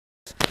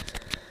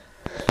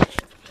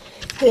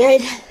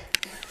Good.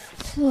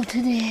 So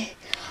today,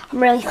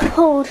 I'm really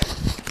cold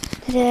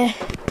today.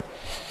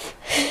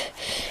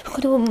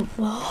 I'm going to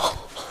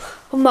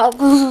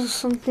unbox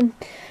something,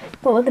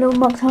 but we're going to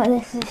unbox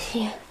like this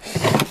year.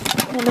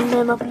 I'm going to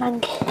move my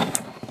blanket.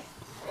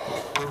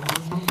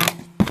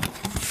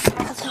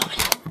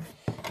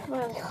 I'm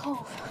really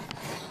cold.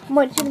 I'm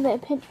watching a bit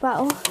of pitch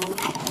battle.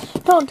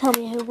 Don't tell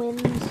me who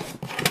wins.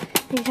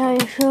 Are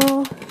you sure?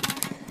 Oh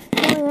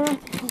yeah,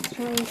 that's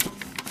right.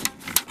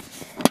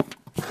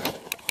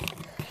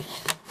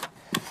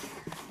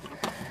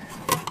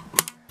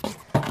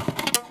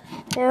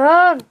 They're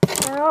on!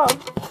 They're on!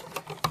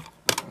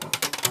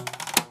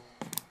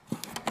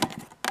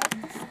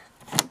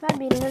 That'd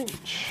be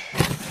lunch.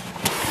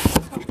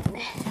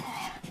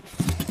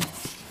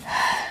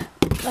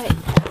 Right.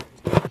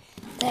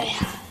 There.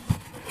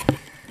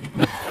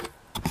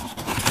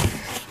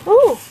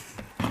 Ooh!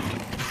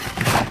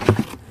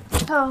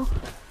 So,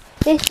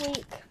 this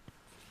week,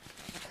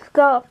 we've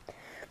got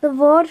the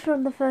Vought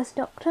from the First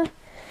Doctor.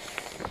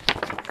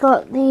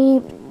 Got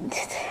the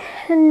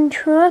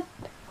Tentra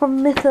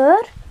from the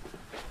Third.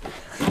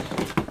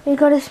 We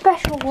got a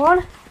special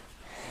one,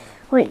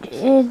 which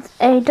is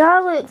a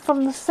Dalek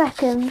from the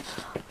Second,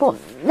 but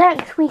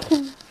next week,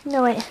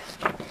 no wait,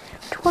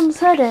 which one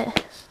said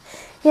it?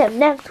 Yep,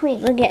 next week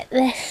we'll get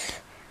this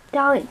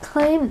Dalek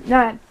claim.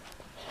 No,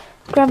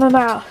 grab them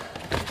out.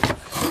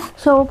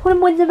 So we'll put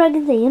them with the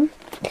magazine.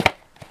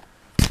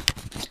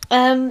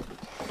 The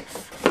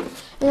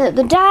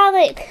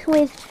Dalek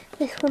with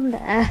this one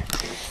there,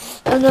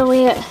 and then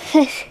we get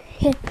this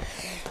here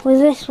with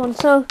this one.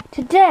 So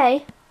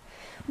today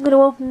I'm going to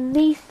open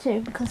these two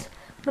because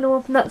I'm going to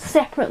open that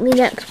separately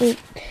next week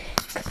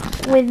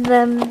with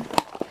the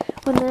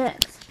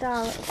next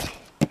Dalek.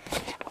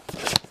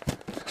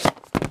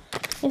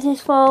 If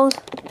this falls,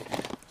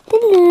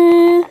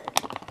 hello.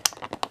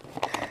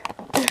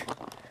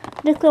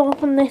 I'm just going to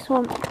open this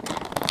one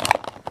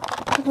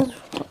because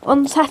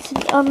on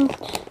Saturday,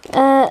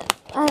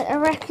 I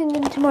reckon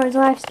in tomorrow's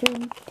live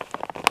stream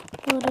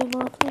we'll do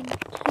more things.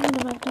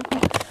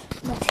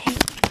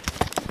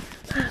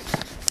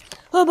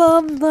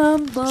 Bum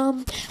bum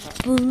bum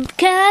boom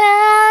da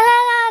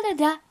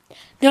da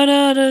da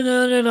da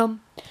da da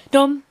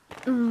dum.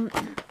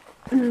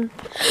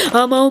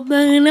 I'm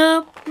opening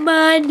up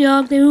my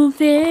Doctor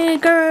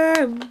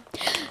figure.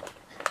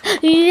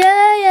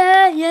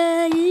 Yeah.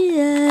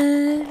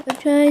 I'm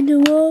trying to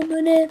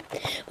open it,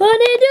 but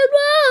it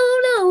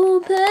won't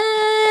open.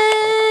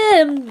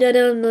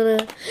 Da-da-da-da.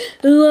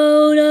 It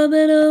won't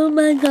open. Oh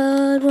my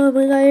God, what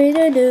we're going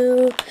to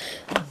do?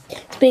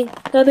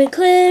 It's a bit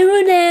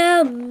clearer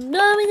now.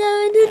 What we're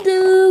going to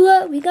do?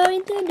 What we're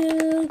going to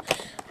do?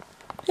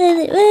 And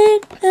it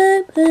won't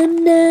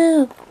open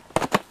now.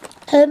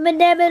 I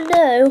never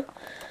know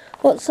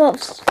what sort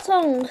of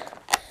song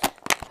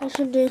I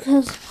should do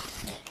because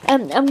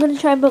I'm going to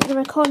try and book the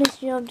recording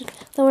studio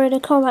so we're going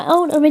to call my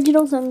own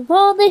original song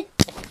for this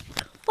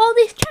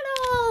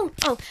channel.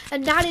 Oh,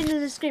 and down in the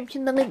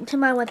description the link to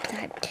my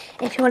website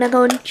if you want to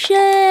go and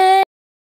check.